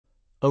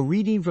A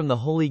reading from the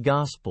Holy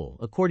Gospel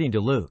according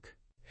to Luke.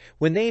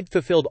 When they had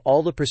fulfilled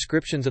all the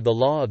prescriptions of the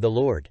law of the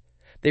Lord,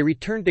 they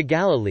returned to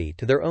Galilee,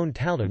 to their own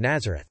town of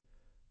Nazareth.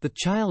 The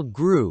child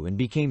grew and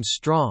became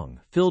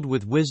strong, filled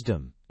with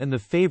wisdom, and the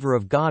favor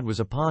of God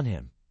was upon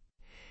him.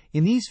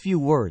 In these few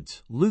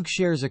words, Luke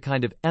shares a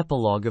kind of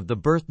epilogue of the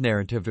birth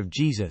narrative of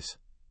Jesus.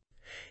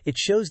 It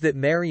shows that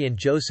Mary and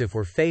Joseph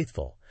were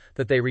faithful,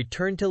 that they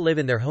returned to live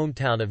in their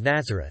hometown of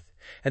Nazareth,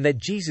 and that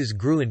Jesus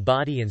grew in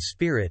body and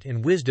spirit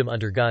and wisdom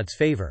under God's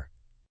favor.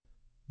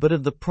 But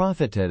of the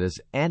prophetess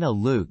Anna,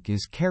 Luke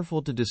is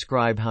careful to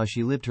describe how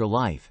she lived her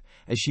life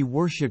as she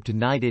worshipped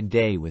night and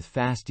day with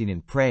fasting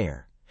and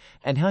prayer,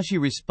 and how she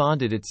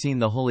responded at seeing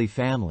the Holy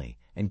Family,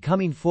 and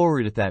coming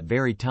forward at that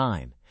very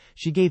time,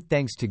 she gave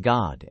thanks to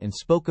God and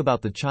spoke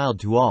about the child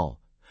to all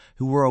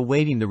who were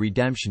awaiting the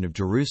redemption of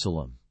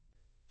Jerusalem.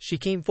 She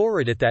came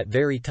forward at that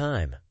very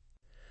time.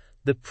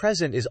 The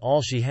present is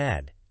all she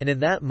had, and in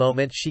that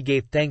moment she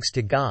gave thanks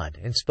to God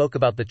and spoke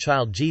about the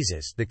child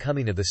Jesus, the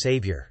coming of the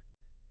Savior.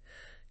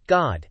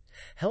 God,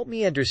 help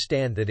me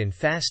understand that in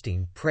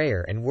fasting,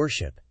 prayer, and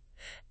worship,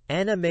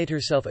 Anna made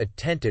herself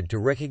attentive to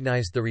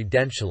recognize the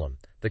redemption,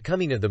 the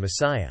coming of the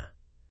Messiah.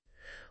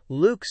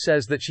 Luke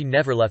says that she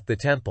never left the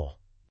temple.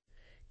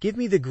 Give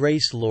me the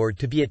grace, Lord,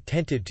 to be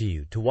attentive to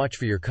you, to watch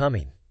for your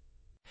coming.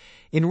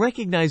 In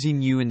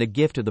recognizing you in the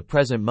gift of the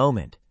present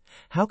moment,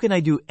 how can I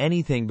do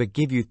anything but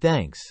give you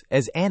thanks,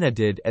 as Anna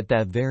did at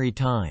that very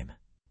time?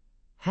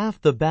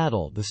 Half the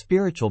battle, the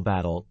spiritual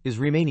battle, is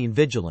remaining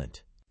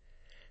vigilant.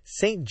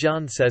 St.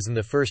 John says in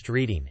the first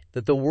reading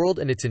that the world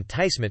and its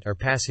enticement are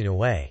passing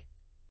away.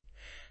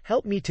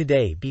 Help me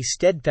today be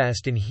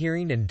steadfast in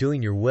hearing and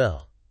doing your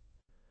will.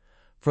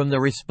 From the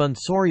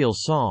responsorial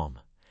psalm,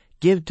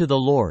 give to the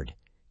Lord,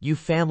 you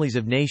families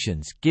of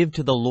nations, give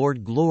to the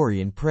Lord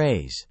glory and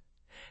praise.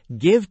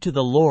 Give to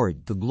the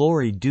Lord the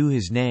glory due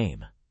his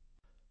name.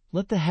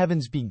 Let the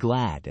heavens be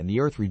glad and the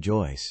earth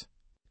rejoice.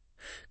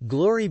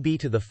 Glory be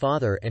to the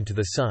Father and to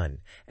the Son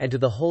and to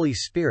the Holy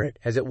Spirit,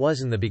 as it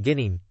was in the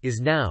beginning, is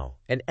now,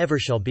 and ever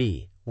shall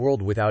be,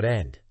 world without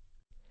end.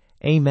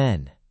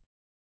 Amen.